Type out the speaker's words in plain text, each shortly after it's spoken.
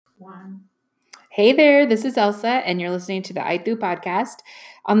One. Hey there, this is Elsa, and you're listening to the iThoo podcast.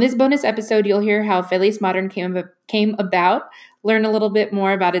 On this bonus episode, you'll hear how Feliz Modern came about, learn a little bit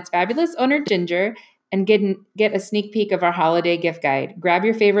more about its fabulous owner, Ginger, and get a sneak peek of our holiday gift guide. Grab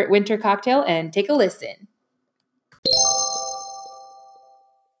your favorite winter cocktail and take a listen.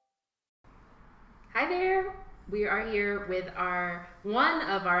 Hi there. We are here with one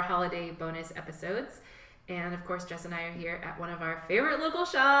of our holiday bonus episodes. And of course, Jess and I are here at one of our favorite local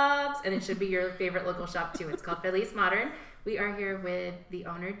shops, and it should be your favorite local shop too. It's called Feliz Modern. We are here with the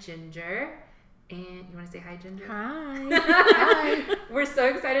owner, Ginger. And you want to say hi, Ginger? Hi. Hi. We're so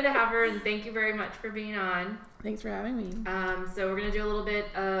excited to have her, and thank you very much for being on. Thanks for having me. So we're going to do a little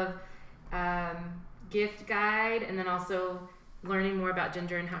bit of gift guide, and then also learning more about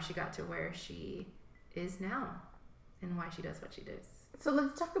Ginger and how she got to where she is now and why she does what she does. So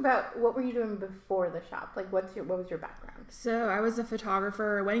let's talk about what were you doing before the shop? Like, what was your background? So I was a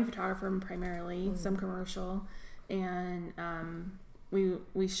photographer, a wedding photographer primarily, some commercial, and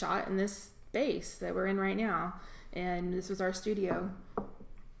we shot in this space that we're in right now, and this was our studio.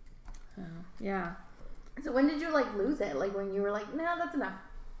 Yeah. So when did you lose it? Like when you were like, no, that's enough.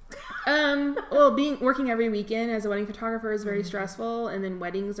 Well, working every weekend as a wedding photographer is very stressful, and then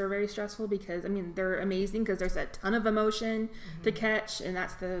weddings are very stressful because they're amazing because there's a ton of emotion to catch, and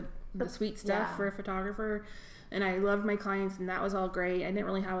that's the sweet stuff for a photographer. And I loved my clients, and that was all great. I didn't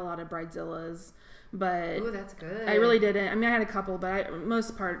really have a lot of bridezillas, but ooh, that's good. I really didn't. I had a couple, but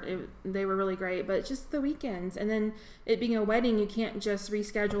most part they were really great. But just the weekends, and then it being a wedding, you can't just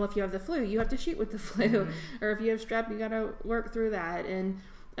reschedule if you have the flu. You have to shoot with the flu, or if you have strep, you got to work through that. And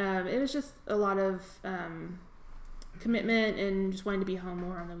it was just a lot of commitment and just wanting to be home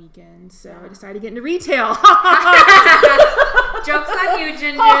more on the weekends. So I decided to get into retail. Joke's on you,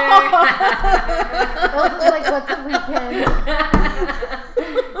 Ginger. What's a weekend?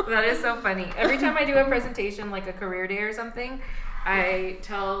 That is so funny. Every time I do a presentation, like a career day or something, I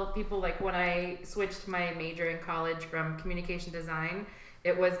tell people when I switched my major in college from communication design,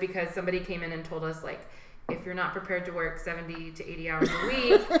 it was because somebody came in and told us if you're not prepared to work 70 to 80 hours a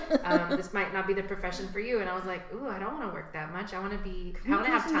week, this might not be the profession for you. And I was like, ooh, I don't want to work that much. I want to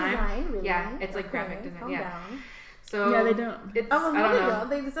have time. Design, really? Yeah, it's like graphic design. Calm down. So yeah, they don't. I don't know.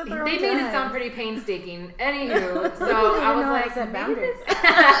 They made it sound pretty painstaking. Anywho, so I was like, maybe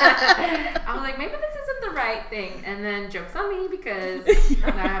this isn't the right thing. And then joke's on me because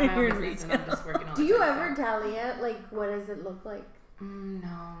I have my own business and I'm just working on it. Do you ever tally it? What does it look like?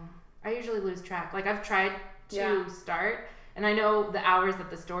 No. I usually lose track. I've tried to start, and I know the hours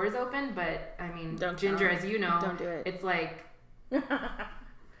that the store is open, but don't Ginger, as you know, don't do it. It's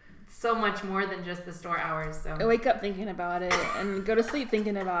so much more than just the store hours. So I wake up thinking about it and go to sleep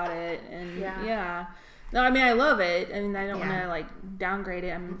thinking about it, and yeah. No, I love it. I don't want to downgrade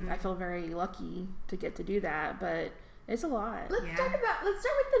it. I feel very lucky to get to do that, but it's a lot. Let's start with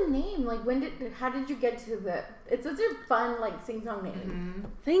the name. How did you get to it's such a fun sing-song name.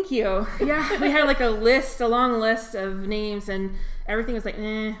 Thank you. Yeah, we had a long list of names, and everything was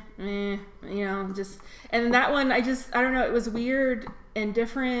and that one, I don't know, it was weird and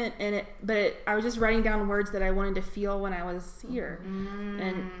different, I was just writing down words that I wanted to feel when I was here.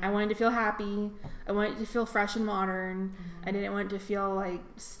 And I wanted to feel happy. I wanted to feel fresh and modern. I didn't want it to feel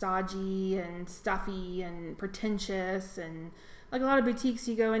stodgy and stuffy and pretentious, and a lot of boutiques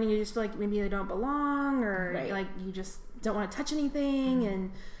you go in and you just feel maybe they don't belong, or you just don't want to touch anything,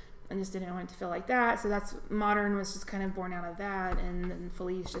 and I just didn't want it to feel like that. So that's Modern was just kind of born out of that, and then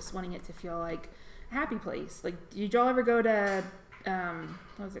Feliz just wanting it to feel like a happy place. Did y'all ever go to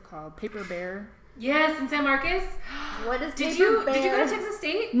what was it called? Paper Bear? Yes, in San Marcos. What is Did Paper you Bear? Did you go to Texas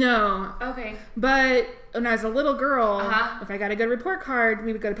State? No. Okay. But when I was a little girl, if I got a good report card,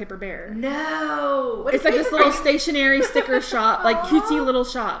 we would go to Paper Bear. No. It's this little stationery sticker shop, cutesy little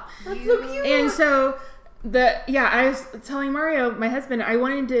shop. That's so cute. And so I was telling Mario, my husband, I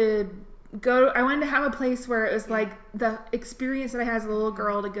wanted to have a place where it was the experience that I had as a little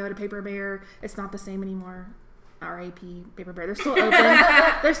girl to go to Paper Bear. It's not the same anymore. R.A.P. Paper Bear. They're still open.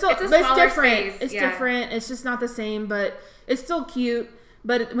 It's different. Space. It's different. It's just not the same, but it's still cute.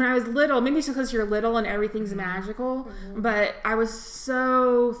 But when I was little, maybe it's because you're little and everything's magical, but I was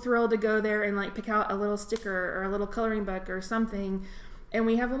so thrilled to go there and pick out a little sticker or a little coloring book or something. And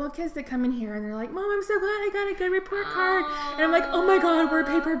we have little kids that come in here and they're like, Mom, I'm so glad I got a good report card. And I'm like, oh my God, we're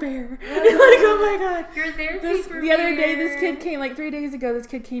Paper Bear. Oh my God. You're there, The other day, this kid came, 3 days ago, this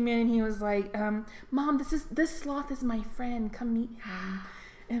kid came in and he was like, Mom, this sloth is my friend. Come meet him.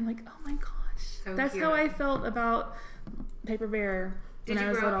 And I'm like, oh my gosh. So that's cute. how I felt about Paper Bear. Did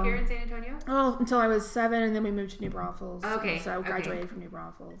you grow up here in San Antonio? Oh, until I was 7, and then we moved to New Braunfels. Okay. So I graduated from New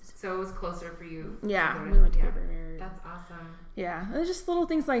Braunfels. So it was closer for you. Yeah, we went to Papermere. That's awesome. Yeah, it was just little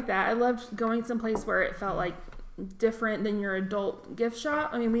things like that. I loved going someplace where it felt like different than your adult gift shop.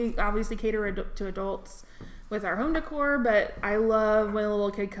 I mean, we obviously cater to adults with our home decor, but I love when a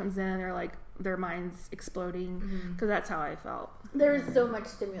little kid comes in and they're like, their mind's exploding, because that's how I felt. There is so much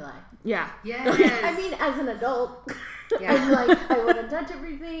stimuli. Yeah. Yes. I mean, as an adult, Yeah. I'm like, I want to touch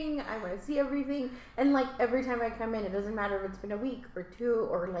everything. I want to see everything. And like every time I come in, it doesn't matter if it's been a week or 2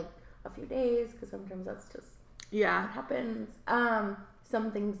 or like a few days, because sometimes that's just what happens.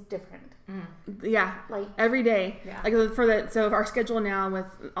 Something's different. Yeah. Like every day. Yeah. Like so our schedule now with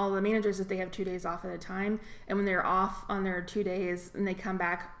all the managers is they have 2 days off at a time, and when they're off on their 2 days and they come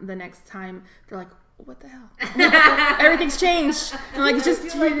back the next time, they're like, what the hell? Everything's changed. I'm like, it's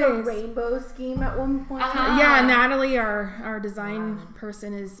just 2 like days. a rainbow scheme at one point. Yeah, Natalie, our design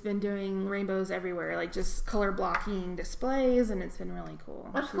person, has been doing rainbows everywhere, like just color blocking displays, and it's been really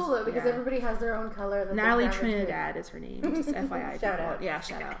cool. That's cool though, because everybody has their own color. That Natalie Trinidad is her name. Just FYI. Shout out. Yeah,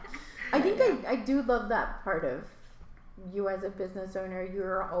 shout out. I think I do love that part of you as a business owner.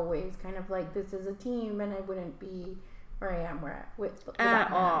 You're always kind of like, this is a team, and I wouldn't be where I am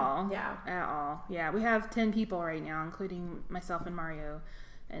at all. Yeah. At all. Yeah, we have 10 people right now, including myself and Mario.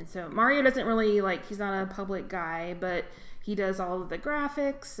 And so Mario doesn't really, like, he's not a public guy, but he does all of the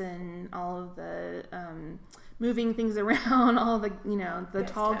graphics and all of the moving things around, all the, the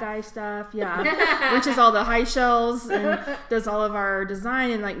tall guy stuff. Yeah. Which is all the high shelves, and does all of our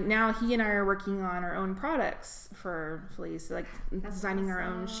design. And, like, now he and I are working on our own products for Fleece, like designing our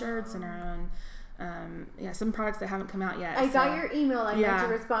own shirts and our own some products that haven't come out yet. I got your email. I meant to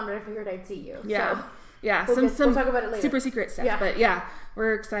respond, but I figured I'd see you. Yeah. So. Yeah. We'll talk about it later. Super secret stuff. Yeah. But yeah,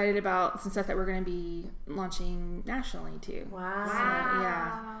 we're excited about some stuff that we're going to be launching nationally too. Wow. So,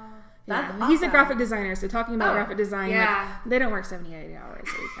 yeah. That's awesome. He's a graphic designer, so talking about graphic design, like, they don't work 78 hours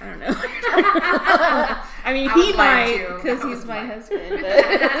a week. I don't know. I mean, he might, because he's my husband.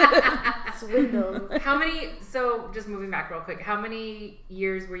 But. Swindle. So just moving back real quick, how many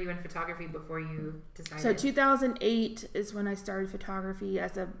years were you in photography before you decided? So 2008 is when I started photography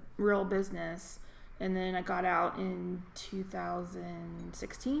as a real business, and then I got out in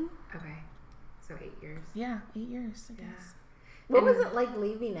 2016. Okay. So 8 years. Yeah, 8 years, I guess. What was it like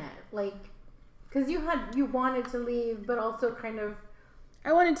leaving it? Like, because you wanted to leave, but also kind of.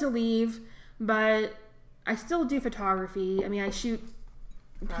 I wanted to leave, but I still do photography. I mean, I shoot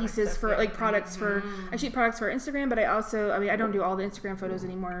pieces for like products for. I shoot products for Instagram, but I don't do all the Instagram photos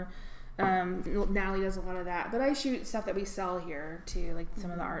anymore. Natalie does a lot of that, but I shoot stuff that we sell here too, like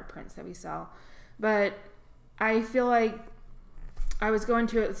some of the art prints that we sell. But I feel like I was going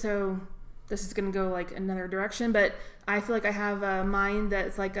to it, so this is going to go like another direction, but I feel like I have a mind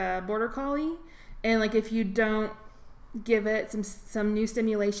that's like a border collie, and like if you don't give it some new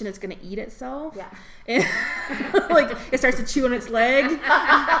stimulation, it's going to eat itself. Yeah. And like it starts to chew on its leg.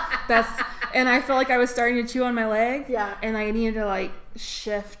 And I felt like I was starting to chew on my leg. Yeah. And I needed to like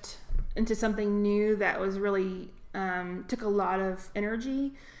shift into something new that was really took a lot of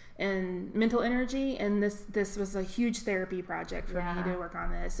energy and mental energy, and this was a huge therapy project for me to work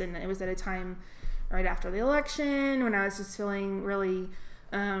on this. And it was at a time right after the election when I was just feeling really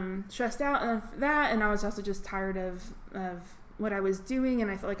stressed out of that, and I was also just tired of what I was doing, and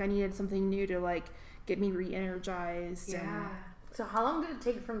I felt like I needed something new to like get me re-energized. Yeah. So how long did it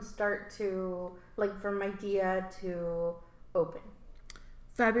take from start to, like, from idea to open?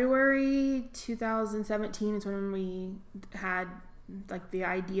 February 2017 is when we had like the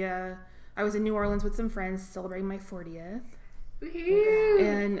idea. I was in New Orleans with some friends celebrating my 40th. Woo-hoo.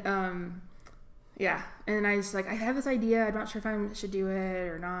 And and I just like, I have this idea, I'm not sure if I should do it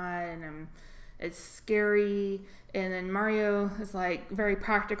or not, and it's scary. And then Mario is like very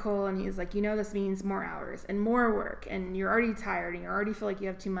practical, and he's like, this means more hours and more work, and you're already tired, and you already feel like you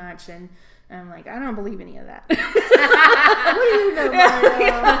have too much. And I'm like, I don't believe any of that. What do you know,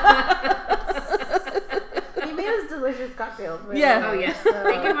 Mario? He made us delicious cocktails. Yeah. Oh yes. So,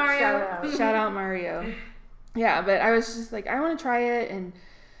 thank you, Mario. Shout out Mario. Yeah, but I was just like, I want to try it. And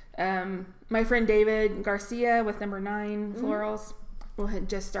my friend David Garcia with Number 9 Florals had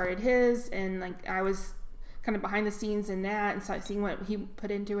just started his, and like I was kind of behind the scenes in that and seeing what he put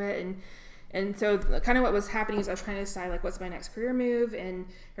into it. And so kind of what was happening is I was trying to decide like what's my next career move, and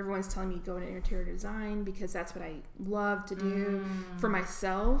everyone's telling me go into interior design because that's what I love to do for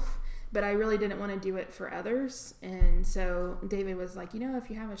myself, but I really didn't want to do it for others. And so David was like, if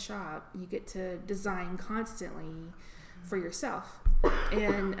you have a shop, you get to design constantly for yourself.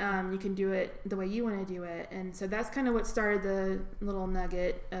 And you can do it the way you want to do it. And so that's kind of what started the little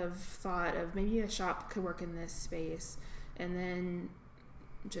nugget of thought of maybe a shop could work in this space. And then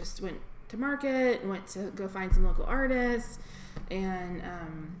just went to market, went to go find some local artists. And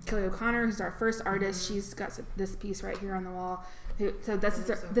Kelly O'Connor, who's our first artist, she's got this piece right here on the wall. So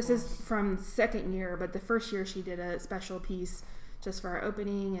this is from second year, but the first year she did a special piece just for our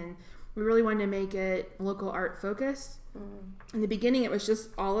opening, and we really wanted to make it local art focused. In the beginning, it was just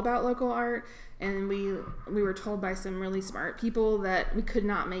all about local art, and we were told by some really smart people that we could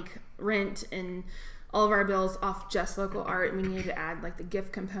not make rent and all of our bills off just local art, and we needed to add like the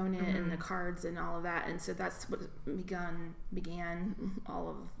gift component and the cards and all of that. And so that's what began all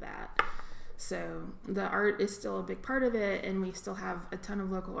of that. So the art is still a big part of it, and we still have a ton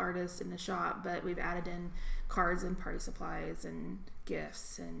of local artists in the shop, but we've added in cards and party supplies and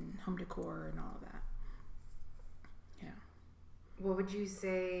gifts and home decor and all of that. Yeah. What would you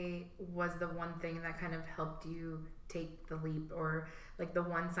say was the one thing that kind of helped you take the leap, or like the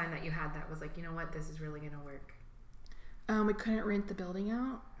one sign that you had that was like, you know what, this is really going to work? We couldn't rent the building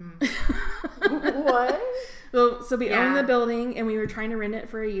out. What? Well, so we owned the building, and we were trying to rent it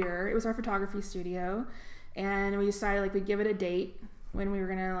for a year. It was our photography studio, and we decided like we'd give it a date when we were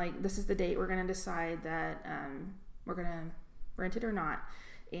gonna like, this is the date we're gonna decide that we're gonna rent it or not.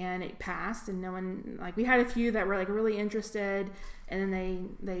 And it passed, and no one, like, we had a few that were like really interested, and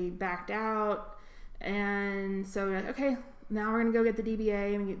then they backed out. And so we're like, okay, now we're gonna go get the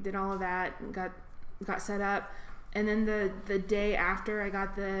DBA, and we did all of that and got set up. And then the day after I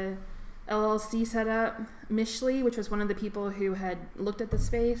got the LLC set up, Mishley, which was one of the people who had looked at the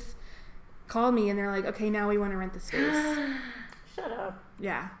space, called me, and they're like, okay, now we want to rent the space. Shut up.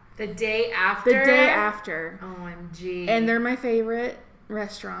 Yeah. The day after? The day after. OMG. And they're my favorite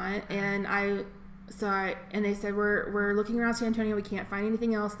restaurant. And they said, we're looking around San Antonio. We can't find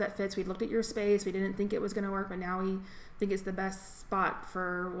anything else that fits. We looked at your space. We didn't think it was going to work, but now we think it's the best spot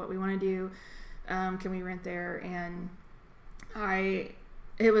for what we want to do. Can we rent there? And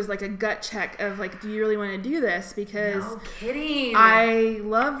it was like a gut check of like, do you really want to do this? Because no kidding. I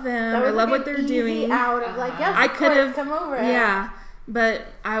love them. I love what they're doing. Out of like, yes, I could have come over. Yeah. But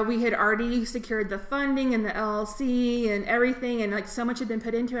we had already secured the funding and the LLC and everything, and like so much had been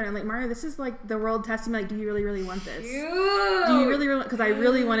put into it. I'm like, Mario, this is like the world testing me. Like, do you really, really want this? Cute. Do you really, because I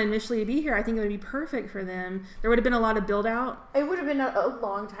really wanted Mishley to be here. I think it would be perfect for them. There would have been a lot of build out. It would have been a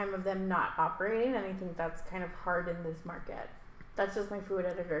long time of them not operating, and I think that's kind of hard in this market. That's just my food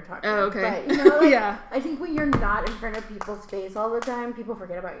editor talking. Oh, okay. But, you know, like, yeah. I think when you're not in front of people's face all the time, people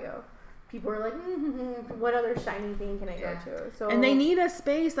forget about you. People are like, what other shiny thing can I go to? So, and they need a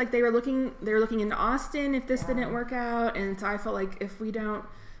space. Like they were looking into Austin if this didn't work out, and so I felt like if we don't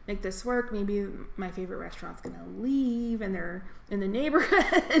make this work, maybe my favorite restaurant's gonna leave, and they're in the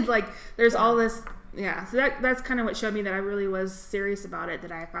neighborhood. Like there's all this. Yeah, so that's kind of what showed me that I really was serious about it.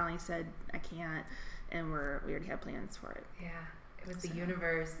 That I finally said I can't, and we already had plans for it. Yeah. It was the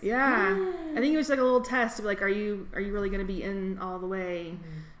universe. Yeah. I think it was like a little test of like, are you really going to be in all the way?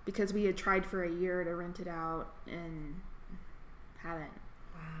 Because we had tried for a year to rent it out and hadn't.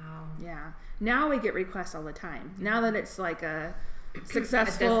 Wow. Yeah. Now we get requests all the time. Now that it's like a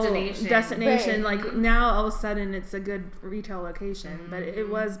successful destination, right. like now all of a sudden it's a good retail location, but it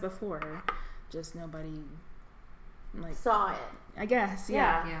was before. Just nobody like saw it. I guess,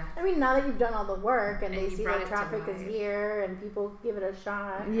 yeah. I mean, now that you've done all the work and they see that traffic is here and people give it a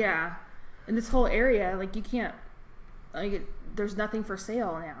shot. Yeah. And this whole area, like you can't, like there's nothing for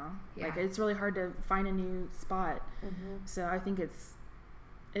sale now. Yeah. Like it's really hard to find a new spot. So I think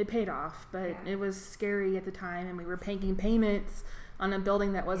it paid off, but it was scary at the time, and we were making payments on a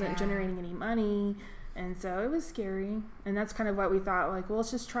building that wasn't generating any money. And so it was scary. And that's kind of what we thought, like, well,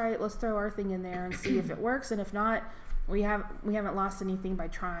 let's just try it. Let's throw our thing in there and see if it works. And if not, we haven't lost anything by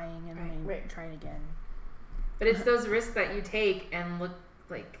trying, and then try it again. But it's those risks that you take and look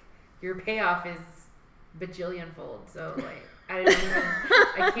like your payoff is bajillionfold. So like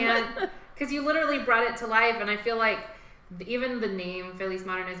I can't, because you literally brought it to life, and I feel like even the name Feliz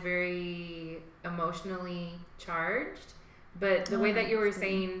Modern is very emotionally charged. But the way that you were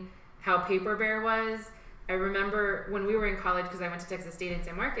saying how Paper Bear was, I remember when we were in college, because I went to Texas State in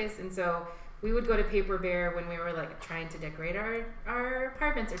San Marcos, and so we would go to Paper Bear when we were like trying to decorate our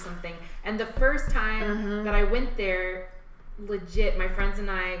apartments or something. And the first time that I went there, legit, my friends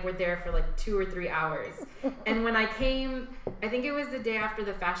and I were there for like 2 or 3 hours. And when I came, I think it was the day after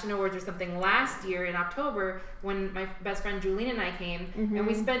the Fashion Awards or something last year in October, when my best friend Julene and I came, and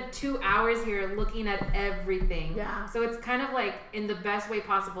we spent 2 hours here looking at everything. Yeah. So it's kind of like in the best way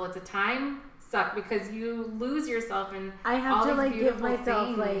possible. It's a time suck because you lose yourself in I have all to these like give beautiful myself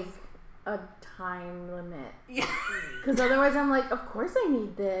things. like a time limit. Yeah. Because otherwise I'm like, of course I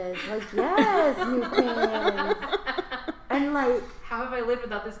need this. Like, yes, new pins. And like, how have I lived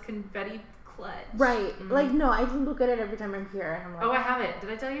without this confetti clutch? Right. Like, no, I look at it every time I'm here. And I'm like, oh, I have it. Did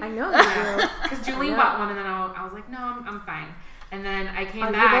I tell you? I know you do. Because Julie bought one, and then I was like, no, I'm fine. And then I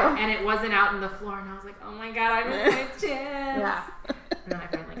came back, and it wasn't out on the floor, and I was like, oh my god, I missed my chance. Yeah. And then I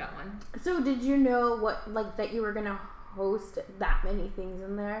finally got one. So did you know that you were going to host that many things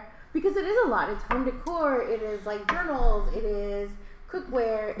in there? Because it is a lot. It's home decor. It is like journals. It is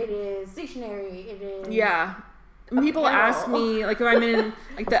cookware. It is stationery. It is... Yeah. People ask me, like, if I'm in,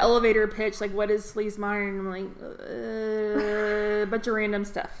 like, the elevator pitch, like, what is Fleece Modern? I'm like, a bunch of random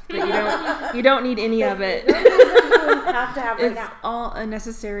stuff that you don't need any of it. Have to have right now. It's all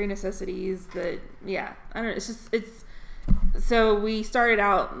unnecessary necessities that, yeah. I don't know. So we started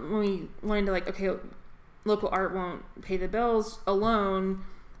out when we wanted to, like, okay, local art won't pay the bills alone.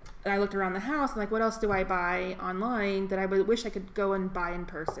 And I looked around the house and, like, what else do I buy online that I would wish I could go and buy in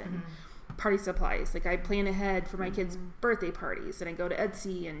person? Mm-hmm. Party supplies. Like, I plan ahead for my kids' birthday parties, and I go to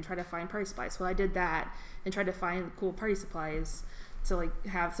Etsy and try to find party supplies. Well, I did that and tried to find cool party supplies to like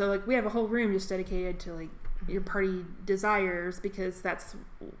have. So like we have a whole room just dedicated to like your party desires, because that's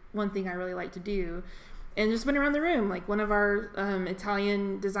one thing I really like to do. And just went around the room. Like one of our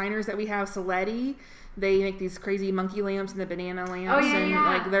Italian designers that we have, Soletti, they make these crazy monkey lamps and the banana lamps,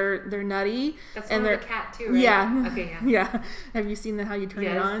 like they're nutty. That's and they're the cat too, right? Yeah. Okay, yeah. Yeah. Have you seen how you turn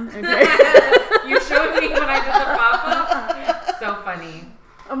it on? Okay. You showed me when I did the pop-up. So funny.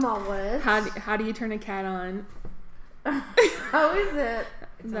 I'm all what? How do you turn a cat on? How is it?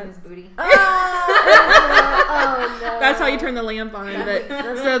 It's on his booty. Oh, no. That's how you turn the lamp on.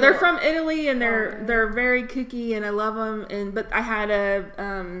 So they're from Italy, and they're very kooky, and I love them. But I had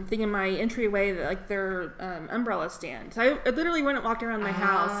a thing in my entryway that like their umbrella stand. So I literally went and walked around my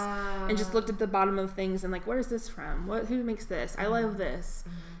house and just looked at the bottom of things and like, where's this from? Who makes this? I love this.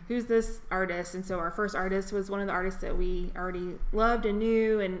 Who's this artist? And so our first artist was one of the artists that we already loved and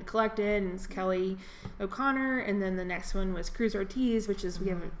knew and collected, and it's Kelly O'Connor. And then the next one was Cruz Ortiz, which is we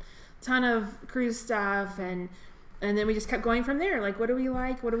have a ton of Cruz stuff, and then we just kept going from there. Like, what do we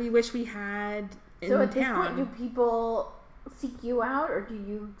like? What do we wish we had in town? So at this point, do people seek you out, or do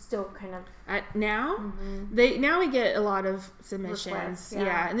you still kind of now? Now we get a lot of submissions. Requests,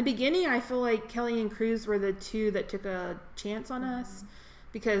 yeah. In the beginning, I feel like Kelly and Cruz were the two that took a chance on us,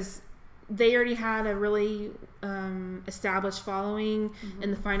 because they already had a really established following in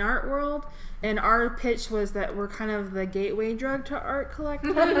the fine art world, and our pitch was that we're kind of the gateway drug to art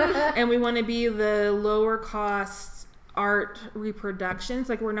collecting, and we want to be the lower cost art reproductions.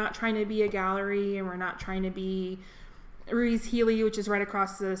 Like, we're not trying to be a gallery, and we're not trying to be Ruiz Healy, which is right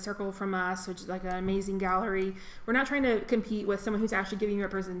across the circle from us, which is like an amazing gallery. We're not trying to compete with someone who's actually giving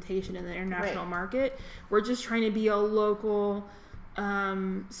representation in the international market. We're just trying to be a local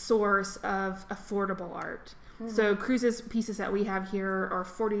source of affordable art. So Cruz's pieces that we have here are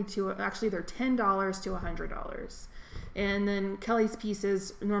they're $10 to $100, and then Kelly's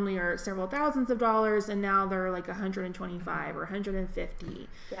pieces normally are several thousands of dollars, and now they're like $125 or $150.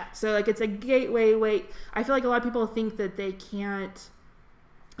 So like it's a gateway. I feel like a lot of people think that they can't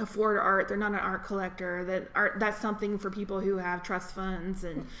afford art, they're not an art collector, that's something for people who have trust funds,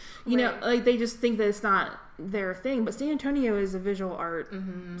 and you know, like they just think that it's not their thing. But San Antonio is a visual art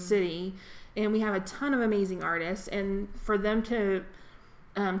city, and we have a ton of amazing artists, and for them to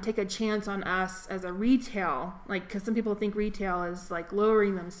take a chance on us as a retail, like, because some people think retail is like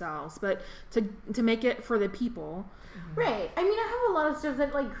lowering themselves, but to make it for the people. Right. I mean, I have a lot of stuff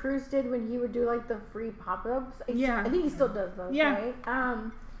that like Cruz did when he would do like the free pop-ups. I think he still does those, right?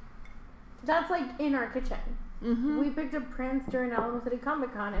 That's like in our kitchen. We picked up prints during Alamo City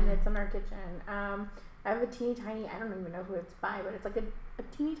Comic Con, and it's in our kitchen. I have a teeny tiny, I don't even know who it's by, but it's like a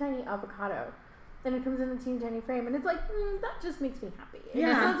teeny tiny avocado, and it comes in a teeny tiny frame, and it's like, that just makes me happy. It's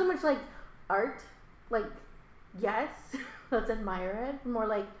not so much like art, like, yes, let's admire it, more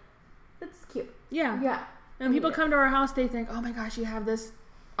like, it's cute. And people come to our house, they think, oh my gosh, you have this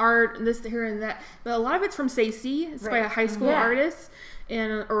art, this here and that, but a lot of it's from Sacy. It's by a high school artist,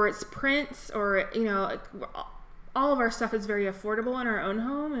 or it's prints, or you know, all of our stuff is very affordable in our own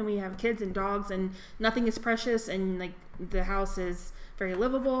home, and we have kids and dogs, and nothing is precious, and like the house is very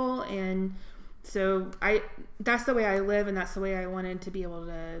livable, and so that's the way I live, and that's the way I wanted to be able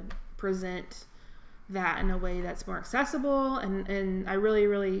to present that in a way that's more accessible, and I really,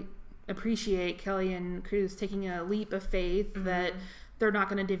 really appreciate Kelly and Cruz taking a leap of faith that they're not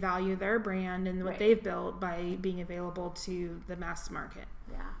going to devalue their brand and what they've built by being available to the mass market.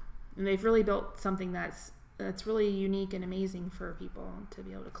 And they've really built something that's really unique and amazing for people to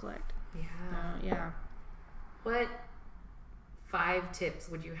be able to collect. Yeah. What 5 tips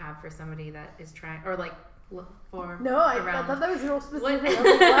would you have for somebody that is trying, or like, or no, I thought that was real specific.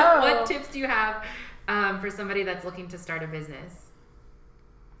 What tips do you have for somebody that's looking to start a business?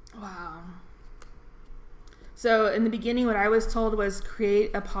 Wow. So in the beginning, what I was told was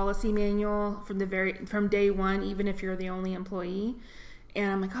create a policy manual from day one, even if you're the only employee.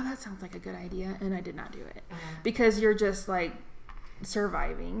 And I'm like, oh, that sounds like a good idea. And I did not do it because you're just like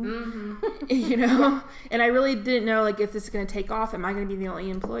surviving, you know? And I really didn't know like if this is going to take off. Am I going to be the only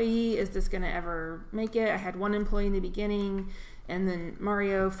employee? Is this going to ever make it? I had 1 employee in the beginning and then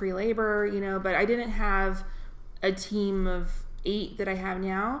Mario free labor, you know, but I didn't have a team of 8 that I have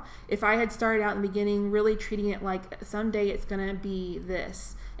now. If I had started out in the beginning really treating it like someday it's going to be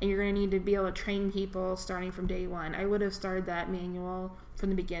this and you're going to need to be able to train people starting from day one, I would have started that manual from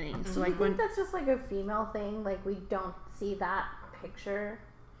the beginning. So like, think that's just like a female thing? Like we don't see that picture?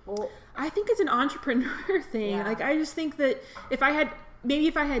 Well, I think it's an entrepreneur thing. Yeah. Like I just think that if I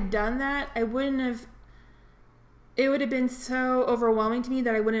had done that, I wouldn't have. It would have been so overwhelming to me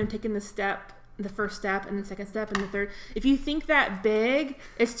that I wouldn't have taken the first step, and the second step, and the third. If you think that big,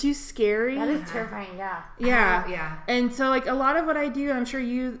 it's too scary. That is terrifying. Yeah. Yeah. And so like a lot of what I do, I'm sure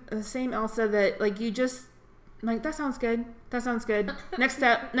you the same, Elsa. That like you just. Like, that sounds good. Next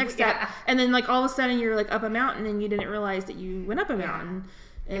step. And then, like, all of a sudden you're, like, up a mountain and you didn't realize that you went up a mountain.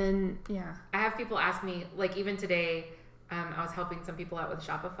 And, I have people ask me, like, even today, I was helping some people out with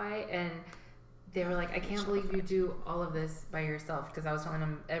Shopify, and they were like, I can't believe you do all of this by yourself, because I was telling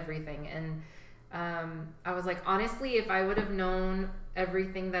them everything. And I was like, honestly, if I would have known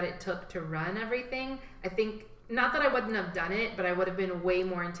everything that it took to run everything, I think, not that I wouldn't have done it, but I would have been way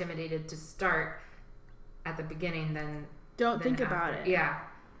more intimidated to start at the beginning than think about it. Yeah.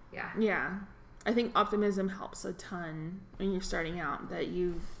 I think optimism helps a ton when you're starting out, that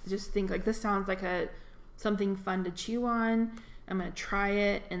you just think like, this sounds like something fun to chew on. I'm going to try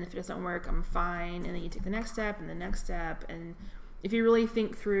it. And if it doesn't work, I'm fine. And then you take the next step and the next step. And if you really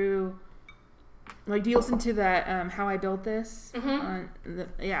think through, like, do you listen to that, How I Built This?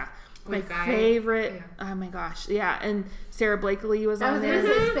 My favorite. Yeah. Oh my gosh. Yeah. And Sarah Blakely was on there.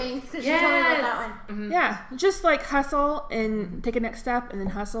 Spanx, because she told me about that one. Yeah. Just like hustle and take a next step, and then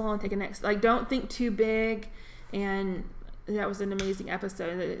hustle and take a next. Like, don't think too big. And that was an amazing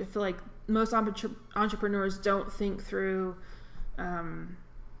episode. I feel like most entrepreneurs don't think through.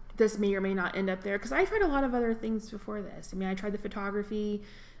 This may or may not end up there, because I tried a lot of other things before this. I mean, I tried the photography.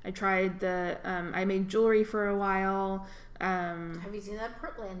 I tried I made jewelry for a while. Have you seen that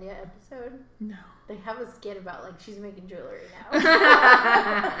Portlandia episode? No. They have a skit about like she's making jewelry now.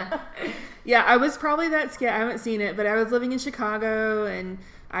 Yeah, I was probably that skit. I haven't seen it, but I was living in Chicago and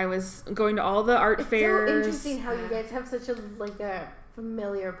I was going to all the art fairs. It's so interesting how you guys have such a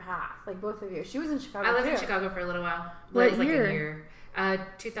familiar path, like both of you. She was in Chicago. I lived in Chicago for a little while. What year? Like a year.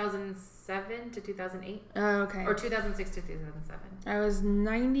 2007 to 2008. Oh, okay. Or 2006 to 2007. I was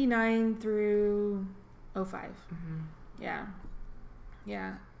 99 through 05. Yeah,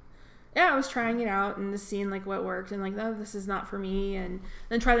 I was trying it out and just seeing like what worked and like, oh, this is not for me, and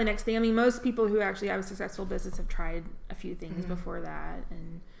then try the next thing. I mean, most people who actually have a successful business have tried a few things before that,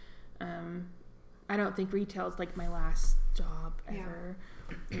 and I don't think retail is like my last job ever.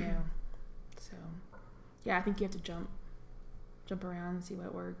 So I think you have to jump around and see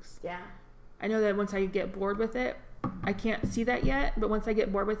what works. I know that once I get bored with it, I can't see that yet, but once I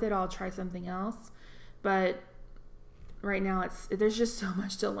get bored with it, I'll try something else. But right now there's just so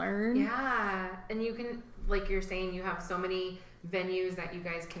much to learn. Yeah. And you can, like you're saying, you have so many venues that you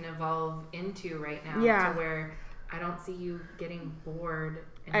guys can evolve into right now. To where I don't see you getting bored.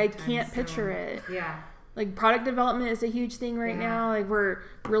 I can't picture it. Yeah. Like, product development is a huge thing right now. Like, we're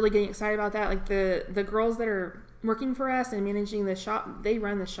really getting excited about that. Like, the girls that are working for us and managing the shop, they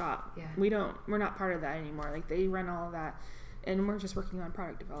run the shop. We're not part of that anymore. Like, they run all of that, and we're just working on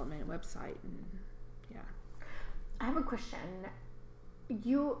product development, website, and I have a question.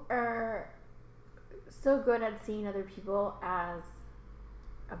 You are so good at seeing other people as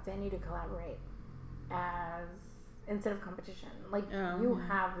a venue to collaborate, as instead of competition. Like, you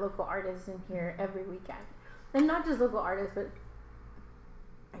have local artists in here every weekend. And not just local artists, but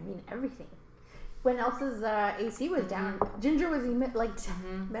I mean everything. When Elsa's AC was down, Ginger was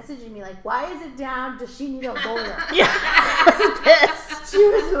messaging me like, "Why is it down? Does she need a boiler?" Yeah, I was pissed. She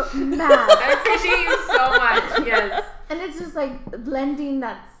was mad. I appreciate you so much. Yes. And it's just like lending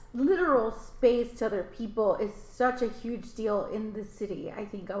that literal space to other people is such a huge deal in the city. I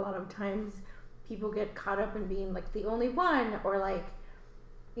think a lot of times people get caught up in being like the only one, or like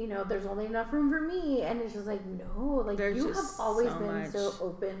you know, there's only enough room for me, and it's just like, no, like there's you have always been much. so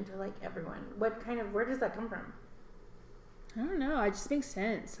open to like everyone. Where does that come from? I don't know. It just makes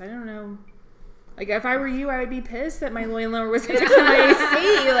sense. I don't know. Like, if I were you, I would be pissed that my landlord was going to fix my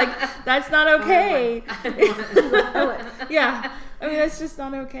AC. Like, that's not okay. Yeah. I mean, that's just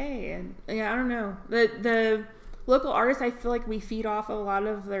not okay. And yeah, I don't know. The local artists, I feel like we feed off a lot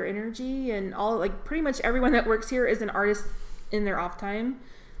of their energy, and all, like, pretty much everyone that works here is an artist in their off time.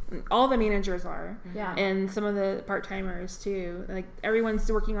 All the managers are. Yeah. And some of the part-timers too. Like, everyone's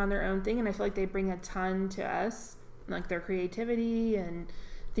working on their own thing, and I feel like they bring a ton to us. Like, their creativity and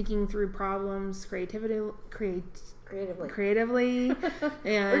thinking through problems, creatively, and We're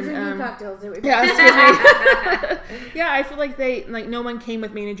drinking cocktails. Yeah, excuse me. Yeah, I feel like no one came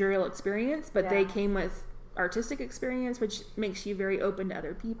with managerial experience, but they came with artistic experience, which makes you very open to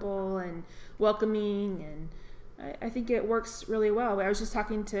other people and welcoming, and I think it works really well. I was just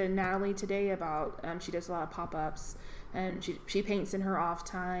talking to Natalie today about she does a lot of pop-ups, and she paints in her off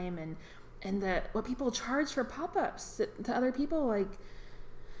time, and what people charge for pop-ups to other people, like,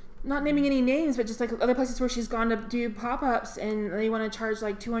 not naming any names, but just like other places where she's gone to do pop-ups, and they want to charge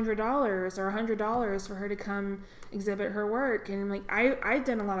like $200 or $100 for her to come exhibit her work. And like, I've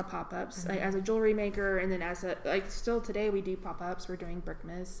done a lot of pop-ups, like, as a jewelry maker, and then as still today we do pop-ups. We're doing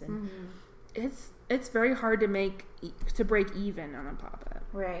Brickmas, and it's very hard to break even on a pop-up.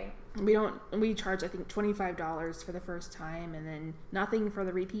 Right. We charge, I think, $25 for the first time, and then nothing for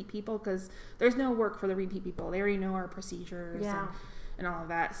the repeat people, because there's no work for the repeat people. They already know our procedures and all of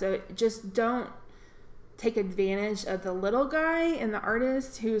that. So just don't take advantage of the little guy and the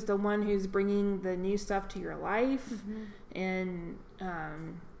artist who's the one who's bringing the new stuff to your life. And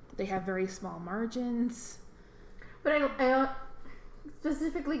they have very small margins. But I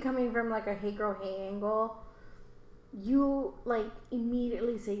specifically coming from like a Hey Girl Hey angle, you like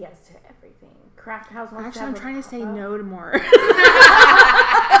immediately say yes to everything. Craft House wants Actually, I'm trying to say no to more. So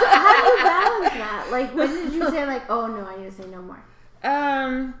how do you balance that? Like, when did you say like, oh no, I need to say no more?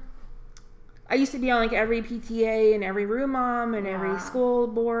 I used to be on like every PTA and every room mom and every school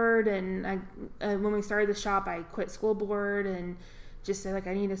board, and when we started the shop, I quit school board and just said like,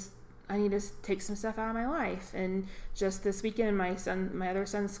 I need to take some stuff out of my life. And just this weekend, my other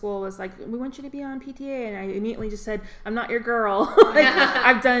son's school was like, we want you to be on PTA, and I immediately just said, I'm not your girl. Like,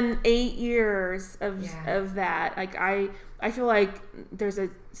 I've done 8 years of that. Like, I feel like there's a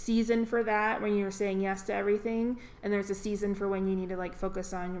season for that when you're saying yes to everything, and there's a season for when you need to like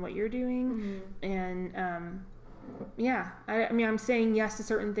focus on what you're doing. And I mean, I'm saying yes to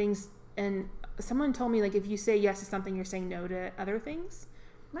certain things, and someone told me like, if you say yes to something, you're saying no to other things.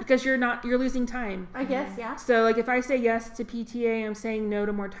 Because you're losing time. I guess, yeah. So, like, if I say yes to PTA, I'm saying no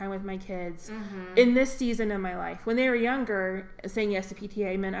to more time with my kids. In this season of my life. When they were younger, saying yes to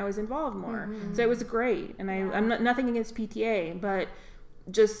PTA meant I was involved more. So it was great. And I'm nothing against PTA, but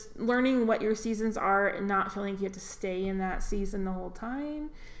just learning what your seasons are and not feeling you have to stay in that season the whole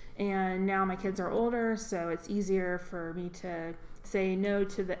time. And now my kids are older, so it's easier for me to say no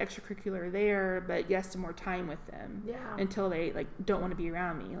to the extracurricular there, but yes to more time with them. Until they like don't want to be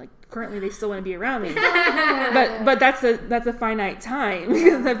around me. Like, currently they still want to be around me, but that's a finite time,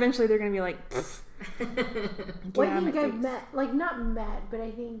 because eventually they're going to be like, well, I think I've not met, but I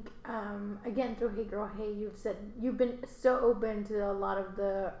think again through Hey Girl Hey, you've been so open to a lot of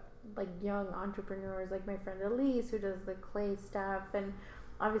the like young entrepreneurs, like my friend Elise who does the clay stuff, and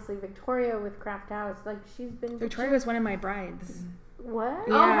obviously Victoria with Craft House. Like, Victoria was one of my brides. What? Yeah.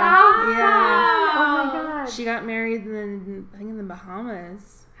 Oh, wow. Yeah. Oh my god. She got married in the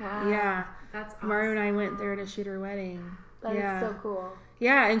Bahamas. Wow. Yeah. That's awesome. Mario and I went there to shoot her wedding. That is so cool.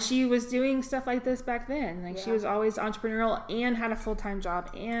 Yeah, and she was doing stuff like this back then. Like, she was always entrepreneurial and had a full-time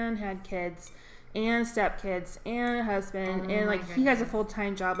job and had kids and stepkids and a husband, and like he has a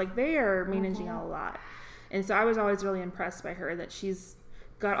full-time job. Like, they are managing a lot. And so I was always really impressed by her that she's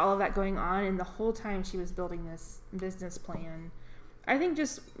got all of that going on, and the whole time she was building this business plan. I think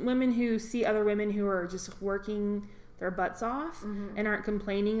just women who see other women who are just working their butts off and aren't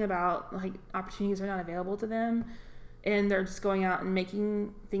complaining about like opportunities are not available to them, and they're just going out and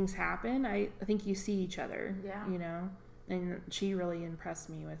making things happen. I think you see each other, you know, and she really impressed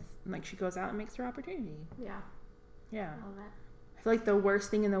me with, like, she goes out and makes her opportunity. I love that. I feel like the worst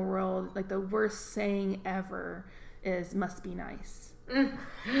thing in the world, like the worst saying ever, is "must be nice."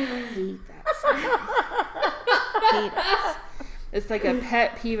 Hate that. Hate it. It's like a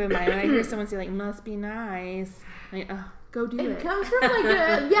pet peeve of mine when I hear someone say like "must be nice." Like, go do it. It comes from like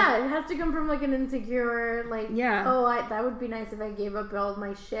it has to come from like an insecure, like, that would be nice if I gave up all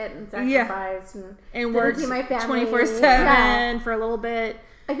my shit and sacrificed and worked 24/7 for a little bit.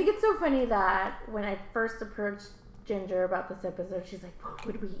 I think it's so funny that when I first approached Ginger about this episode, she's like, what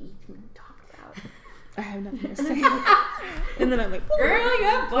would we eat and talk about? I have nothing to say. And then I'm like, girl,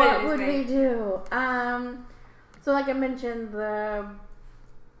 yeah, what would we do? So like I mentioned, the,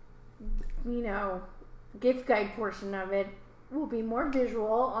 gift guide portion of it will be more visual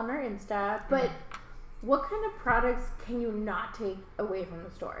on our Insta, but what kind of products can you not take away from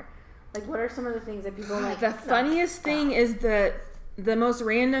the store? Like, what are some of the things that people like? The funniest thing is the most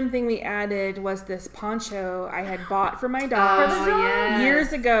random thing we added was this poncho I had bought for my dogs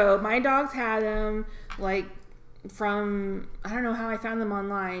years ago. My dogs had them, like, from, I don't know how I found them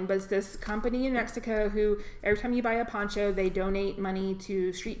online, but it's this company in Mexico who, every time you buy a poncho, they donate money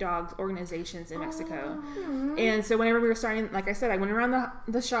to street dog organizations in Mexico. And so whenever we were starting, like I said, I went around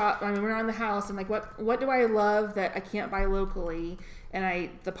the shop, I went around the house, and like, what do I love that I can't buy locally? And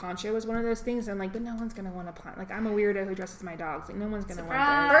the poncho was one of those things. I'm like, but no one's gonna want to like, I'm a weirdo who dresses my dogs. Like, no one's gonna want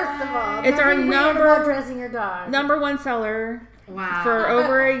that. First of all, it's our dressing your dog. number one seller. Wow. For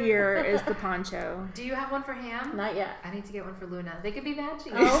over a year is the poncho. Do you have one for Ham? Not yet. I need to get one for Luna. They could be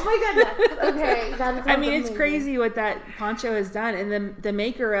matching. Oh my goodness. Okay. I mean, it's crazy what that poncho has done. And the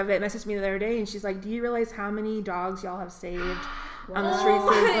maker of it messaged me the other day, and she's like, do you realize how many dogs y'all have saved on the streets?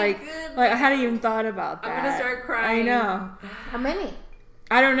 Like I hadn't even thought about that. I'm going to start crying. I know. How many?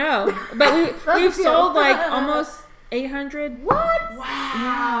 I don't know. But we've sold like almost 800. What?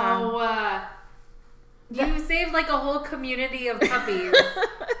 Wow. Yeah. You saved like a whole community of puppies.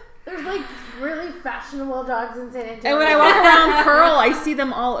 There's like really fashionable dogs in San Antonio. And when I walk around Pearl, I see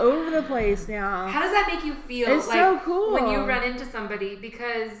them all over the place now. How does that make you feel? It's like, so cool. When you run into somebody,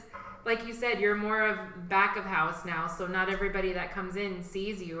 because like you said, you're more of back of house now, so not everybody that comes in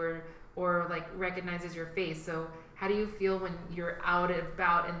sees you or like recognizes your face. So how do you feel when you're out and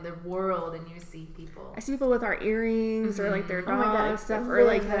about in the world and you see people? I see people with our earrings or like their dog stuff or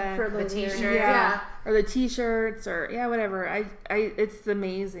like the t-shirts. Yeah. Or the t-shirts or whatever. It's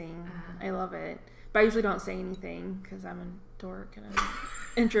amazing. I love it. But I usually don't say anything because I'm a dork and I'm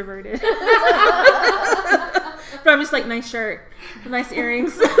introverted. But I'm just like, nice shirt, nice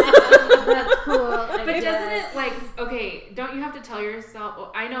earrings. That's cool. But doesn't it like, okay, don't you have to tell yourself,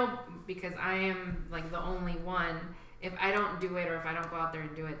 well, I know because I am like the only one, if I don't do it or if I don't go out there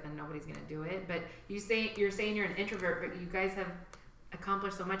and do it, then nobody's going to do it. But you're saying you're an introvert, but you guys have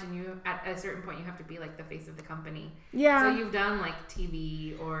accomplished so much, and you at a certain point you have to be like the face of the company. Yeah. So you've done like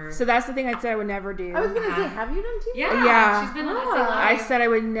TV or. So that's the thing I said I would never do. I was gonna say, have you done TV? Yeah. She's been on SA Live. I said I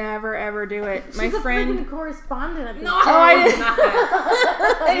would never ever do it. She's my a friend. freaking correspondent at this No, I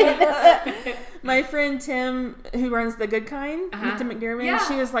didn't. My friend Tim, who runs The Good Kind, Tim McDermott,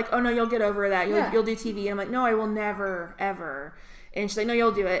 she was like, "Oh no, you'll get over that. You'll do TV." And I'm like, "No, I will never ever." And she's like, "No,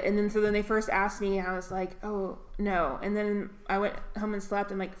 you'll do it." And then they first asked me, I was like, "Oh no." And then I went home and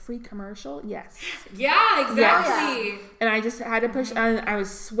slept. I'm like, "Free commercial? Yes." Yeah, exactly. Yes. And I just had to push. And I was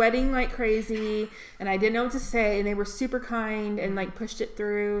sweating like crazy, and I didn't know what to say. And they were super kind and like pushed it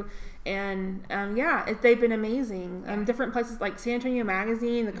through. And they've been amazing. Different places like San Antonio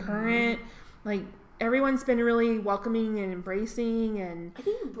Magazine, The Current, like. Everyone's been really welcoming and embracing, and I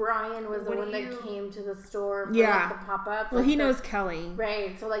think Brian was the one that came to the store for like, the pop-up. Well, he knows Kelly.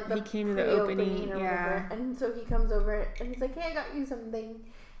 Right, so like he came to the opening, whatever. And so he comes over and he's like, "Hey, I got you something."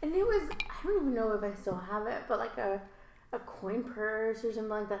 And it was, I don't even know if I still have it, but like a coin purse or something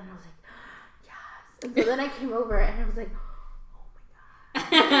like that. And I was like, yes. And so then I came over and I was like,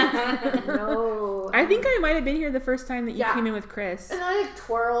 no. I think I might have been here the first time that you came in with Chris. And I like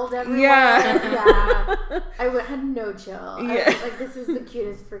twirled everywhere. Yeah. I had no chill. Yeah. I was like, this is the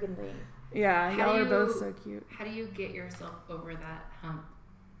cutest freaking thing. Yeah, y'all are both so cute. How do you get yourself over that hump?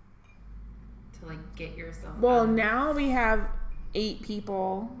 To like get yourself Well, now we have 8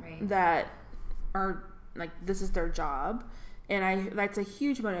 people that are like, this is their job. And that's a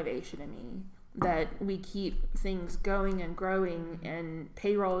huge motivation to me. That we keep things going and growing, and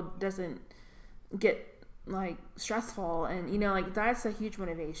payroll doesn't get like stressful, and like that's a huge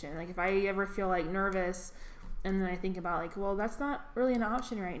motivation. Like if I ever feel like nervous, and then I think about like, well, that's not really an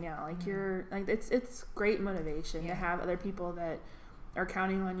option right now. Like you're like it's great motivation to have other people that are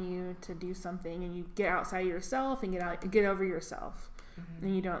counting on you to do something, and you get outside of yourself and get over yourself,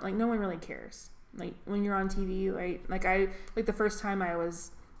 and you don't like no one really cares. Like when you're on TV, right? Like the first time I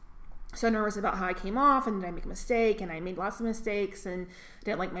was so nervous about how I came off, and did I make a mistake, and I made lots of mistakes, and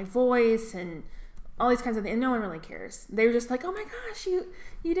didn't like my voice, and all these kinds of things, and no one really cares. They were just like, "Oh my gosh, you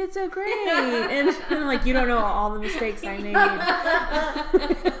did so great," and I'm like, you don't know all the mistakes I made.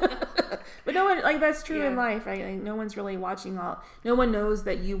 But no one, like that's true in life, right? Like, no one's really watching no one knows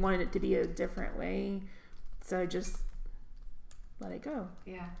that you wanted it to be a different way, so just let it go.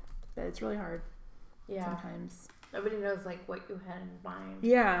 Yeah. But it's really hard. Yeah. Sometimes. Nobody knows like what you had in mind.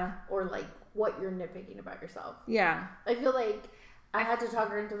 Yeah. Or like what you're nitpicking about yourself. Yeah. I feel like I had to talk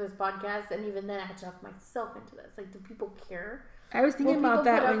her into this podcast, and even then I had to talk myself into this. Like, do people care? I was thinking about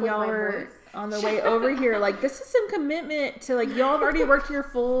that when y'all were on the way over here. Like, this is some commitment to, like, y'all have already worked your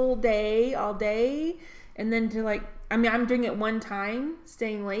full day, all day, and then to, like, I mean, I'm doing it one time,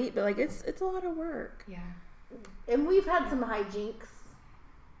 staying late, but, like, it's a lot of work. Yeah. And we've had some hijinks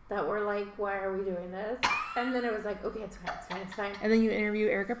that were like, why are we doing this? And then it was like, okay, it's fine. And then you interview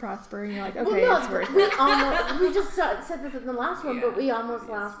Erica Prosper, and you're like, okay, it's worth it. We just said this in the last one, but we almost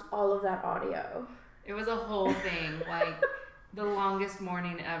lost all of that audio. It was a whole thing, like the longest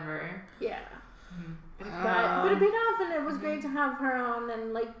morning ever. Yeah. But it paid off, and it was great to have her on,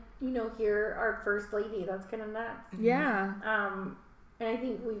 and like, hear our first lady. That's kind of nuts. Yeah. And I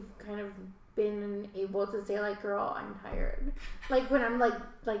think we've kind of been able to say like, girl, I'm tired. Like when I'm like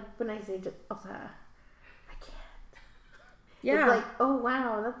when I say to Elsa, I can't. Yeah. It's like, oh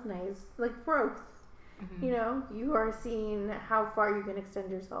wow, that's nice. Like growth. Mm-hmm. You are seeing how far you can extend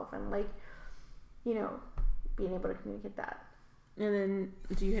yourself, and like, being able to communicate that. And then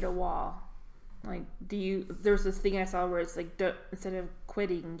do you hit a wall? Like, there's this thing I saw where it's like, instead of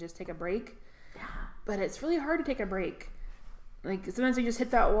quitting, just take a break. Yeah. But it's really hard to take a break. Like, sometimes you just hit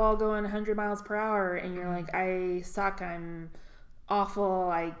that wall going 100 miles per hour, and you're like, I suck, I'm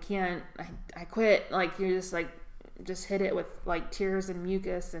awful, I can't, I quit. Like, you're just like, just hit it with like tears and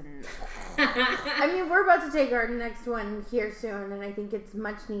mucus and... I mean, we're about to take our next one here soon, and I think it's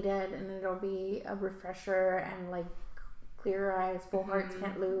much needed, and it'll be a refresher and like clear eyes, full hearts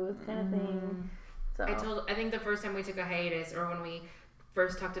can't lose kind of thing. So I think the first time we took a hiatus, or when we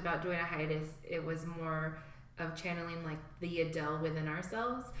first talked about doing a hiatus, it was more of channeling like the Adele within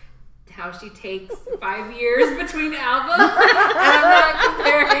ourselves, how she takes 5 years between albums.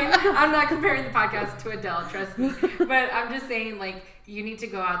 And I'm not comparing the podcast to Adele, trust me, but I'm just saying, like, you need to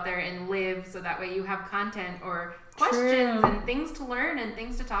go out there and live, so that way you have content or questions and things to learn and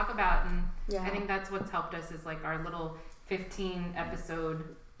things to talk about. And I think that's what's helped us, is like our little 15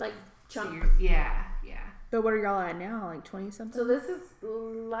 episode like chunk. Yeah. But what are y'all at now? Like 20 something? So this is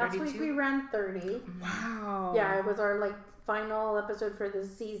last 32? Week we ran 30. Wow. Yeah, it was our like final episode for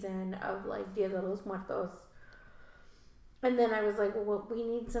this season of like Dia de los Muertos. And then I was like, well, we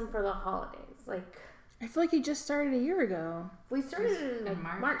need some for the holidays. Like, I feel like you just started a year ago. We started in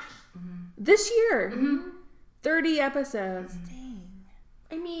like March. Mm-hmm. This year. Mm-hmm. 30 episodes. Mm-hmm. Dang.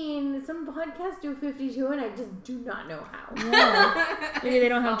 I mean, some podcasts do 52, and I just do not know how. No. Maybe they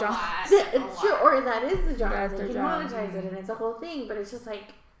don't have jobs. It's true, or that is the job. That's they can monetize it, and it's a whole thing. But it's just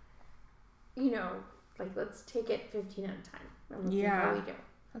like, like let's take it 15 at a time, and let's see how we do.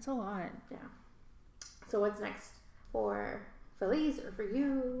 That's a lot. Yeah. So what's next for Feliz, or for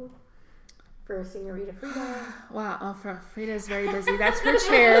you? For Senorita Frida? Wow, Frida's very busy. That's her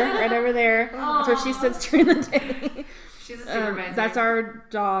chair right over there. That's where she sits during the day. She's a supervisor. That's our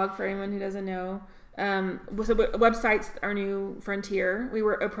dog, for anyone who doesn't know. So website's our new frontier. We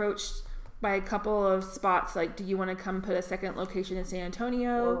were approached by a couple of spots, like, do you want to come put a second location in San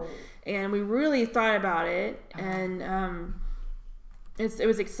Antonio? Whoa. And we really thought about it, and it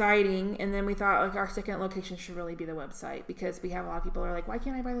was exciting. And then we thought, like, our second location should really be the website, because we have a lot of people who are like, why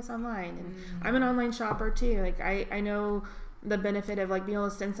can't I buy this online? And I'm an online shopper too. Like, I know the benefit of like being able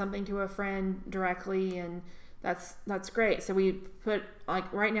to send something to a friend directly, and that's great. So we put,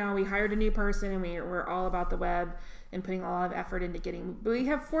 like, right now we hired a new person, and we're all about the web and putting a lot of effort into getting, but we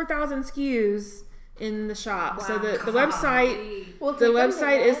have 4,000 SKUs in the shop. Wow. So the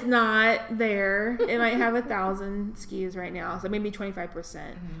website is not there. It might have 1,000 SKUs right now, so maybe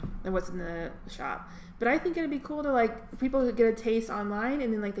 25% of what's in the shop. But I think it'd be cool to, like, people who get a taste online,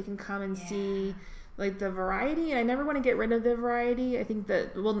 and then like they can come and see like the variety. And I never want to get rid of the variety. I think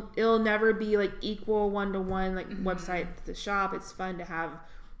that it'll never be like equal 1-to-1 like website to the shop. It's fun to have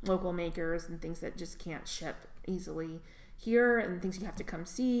local makers and things that just can't ship easily here, and things you have to come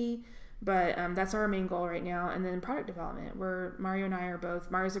see. But that's our main goal right now. And then product development, where Mario and I are both,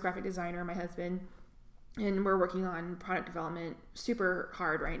 Mario's a graphic designer, my husband, and we're working on product development super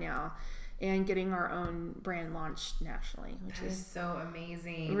hard right now, and getting our own brand launched nationally, which is so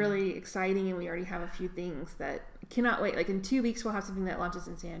amazing, really exciting. And we already have a few things that cannot wait. Like in 2 weeks, we'll have something that launches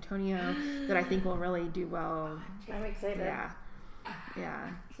in San Antonio that I think will really do well. I'm excited. Yeah.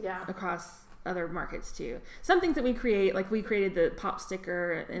 Across other markets too. Some things that we create, like we created the pop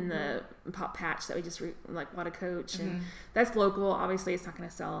sticker and the pop patch that we just want to coach, and that's local. Obviously, it's not going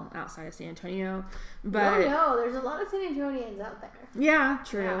to sell outside of San Antonio, but no, there's a lot of San Antonians out there. Yeah,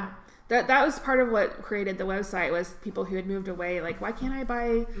 true. that was part of what created the website, was people who had moved away. Like, why can't I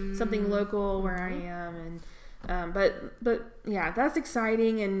buy something local where I am? And but yeah, that's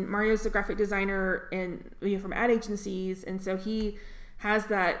exciting. And Mario's a graphic designer and from ad agencies, and so he has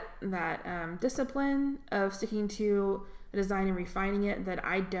that discipline of sticking to a design and refining it that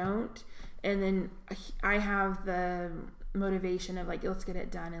I don't. And then I have the motivation of like, let's get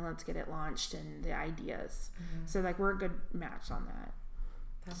it done and let's get it launched and the ideas. So like, we're a good match on that.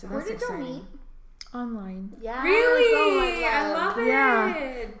 Where did you meet? Online. Yeah. Really? Oh, I love it.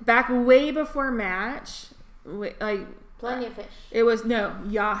 Yeah. Back way before Match. Like, Plenty of Fish. It was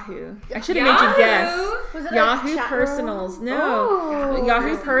Yahoo. I should have made you guess. Was it Yahoo like Personals. No.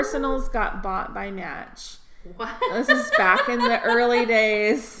 Yahoo Personals got bought by Match. What? This is back in the early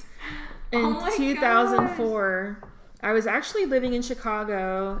days. In 2004. Gosh. I was actually living in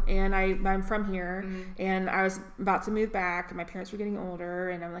Chicago, and I'm from here, and I was about to move back. My parents were getting older,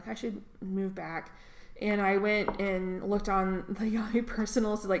 and I'm like, I should move back. And I went and looked on the Yahoo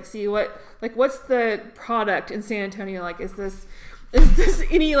Personals to like see what's the product in San Antonio. Like, is this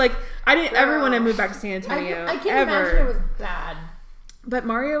any, like, I didn't ever want to move back to San Antonio. I can't imagine it was bad. But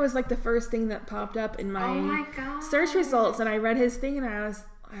Mario was like the first thing that popped up in my search results, and I read his thing, and I was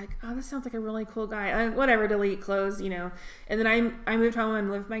like, oh, this sounds like a really cool guy. Whatever, delete, close, And then I moved home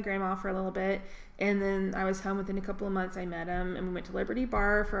and lived with my grandma for a little bit. And then I was home within a couple of months. I met him, and we went to Liberty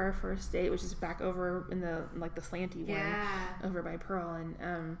Bar for our first date, which is back over in the slanty one over by Pearl.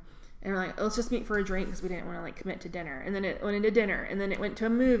 And we're like, let's just meet for a drink because we didn't want to like commit to dinner. And then it went into dinner, and then it went to a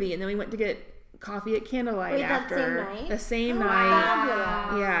movie, and then we went to get coffee at Candlelight after the same night.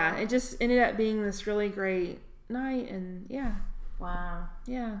 Fabulous. Yeah, it just ended up being this really great night, and yeah. Wow.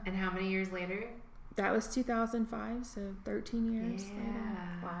 Yeah. And how many years later? That was 2005, so 13 years later.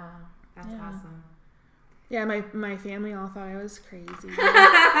 Wow. That's awesome. Yeah, my family all thought I was crazy.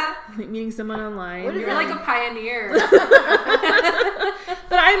 Like meeting someone online. You're like a pioneer.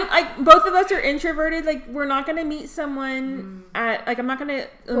 But I'm like, both of us are introverted. Like, we're not going to meet someone at, like, I'm not going to,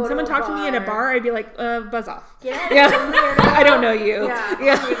 when someone talked to me at a bar, I'd be like, buzz off. Yeah. I don't know you.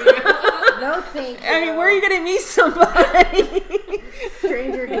 Yeah. No, thank you. I mean, where are you going to meet somebody?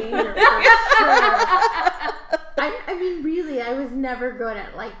 Stranger danger. I mean, really, I was never good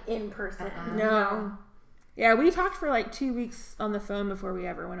at, like, in person. No. Yeah, we talked for like 2 weeks on the phone before we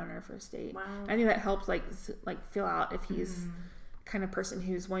ever went on our first date. Wow. I think that helped like feel out if he's kind of person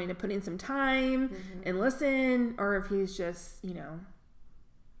who's wanting to put in some time and listen, or if he's just, Yeah.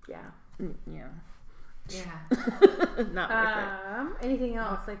 Not worth it. Anything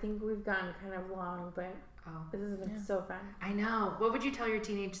else? I think we've gotten kind of long, but this has been so fun. I know. What would you tell your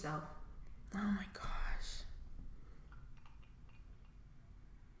teenage self? Oh my gosh.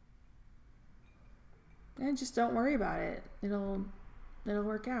 And just don't worry about it. It'll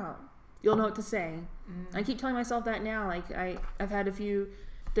work out. You'll know what to say. I keep telling myself that now. Like, I've had a few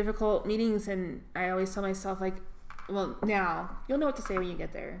difficult meetings, and I always tell myself, like, well, now you'll know what to say when you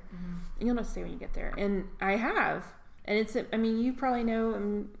get there. And you'll know what to say when you get there. And I have. And it's, I mean, you probably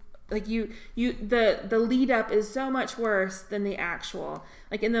know, like the lead up is so much worse than the actual.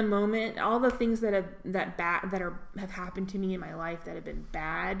 Like, in the moment, all the things that have happened to me in my life that have been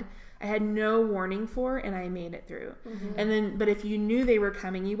bad, I had no warning for, and I made it through. And then, but if you knew they were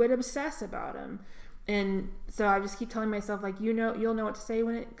coming, you would obsess about them. And so I just keep telling myself, like, you'll know what to say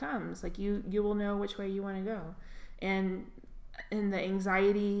when it comes. Like, you will know which way you want to go. And the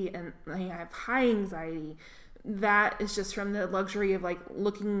anxiety, and I have high anxiety, that is just from the luxury of like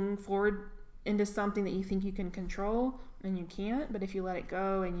looking forward into something that you think you can control, and you can't. But if you let it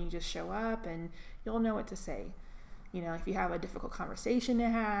go and you just show up, and you'll know what to say. If you have a difficult conversation to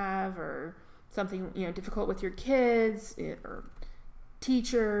have, or something, difficult with your kids or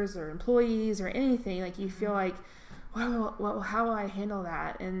teachers or employees or anything, like you feel like, well, how will I handle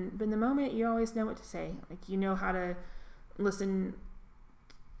that? But in the moment, you always know what to say. Like, you know how to listen,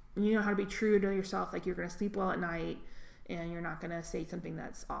 you know how to be true to yourself. Like, you're going to sleep well at night, and you're not going to say something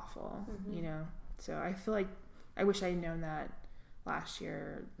that's awful, So I feel like I wish I had known that last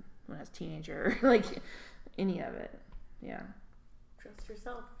year when I was a teenager, like any of it. Yeah.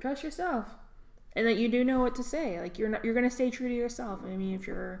 Trust yourself. And that you do know what to say. Like, you're going to stay true to yourself. I mean, if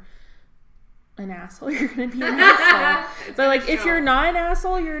you're an asshole, you're going to be an asshole. But like, if you're not an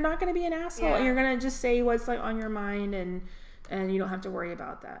asshole, you're not going to be an asshole. Yeah. You're going to just say what's like on your mind, and you don't have to worry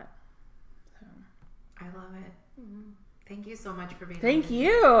about that. So. I love it. Thank you so much for being Thank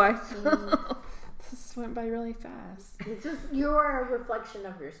you. This went by really fast. It's just, you're a reflection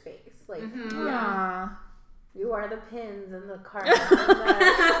of your space. Like, You are the pins and the cards.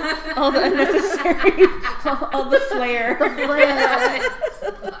 All the unnecessary, all the flair. The flair.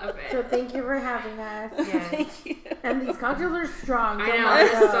 Love it. So thank you for having us. Yes. Thank you. And these cocktails are strong. I know,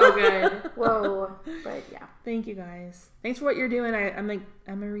 it's so good. Whoa. But yeah. Thank you guys. Thanks for what you're doing. I'm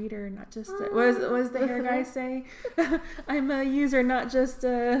a reader, not just what does the hair guy say? I'm a user, not just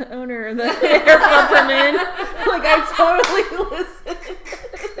a owner of the hair club for men. Like I totally listen.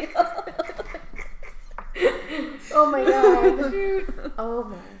 Oh my god. Oh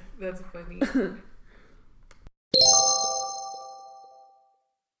my. That's funny.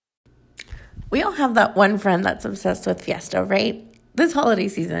 We all have that one friend that's obsessed with Fiesta, right? This holiday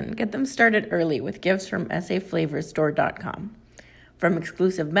season, get them started early with gifts from SAFlavorstore.com. From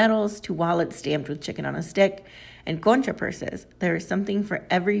exclusive medals to wallets stamped with chicken on a stick and concha purses, there is something for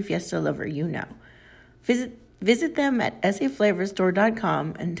every Fiesta lover you know. Visit them at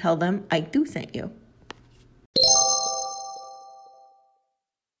SAFlavorstore.com and tell them I do sent you.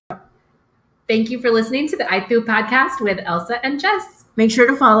 Thank you for listening to the ITU podcast with Elsa and Jess. Make sure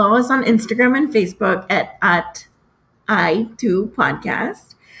to follow us on Instagram and Facebook at I2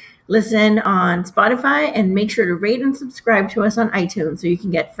 Podcast. Listen on Spotify and make sure to rate and subscribe to us on iTunes so you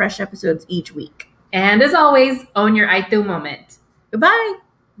can get fresh episodes each week. And as always, own your ITU moment. Goodbye.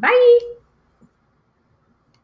 Bye.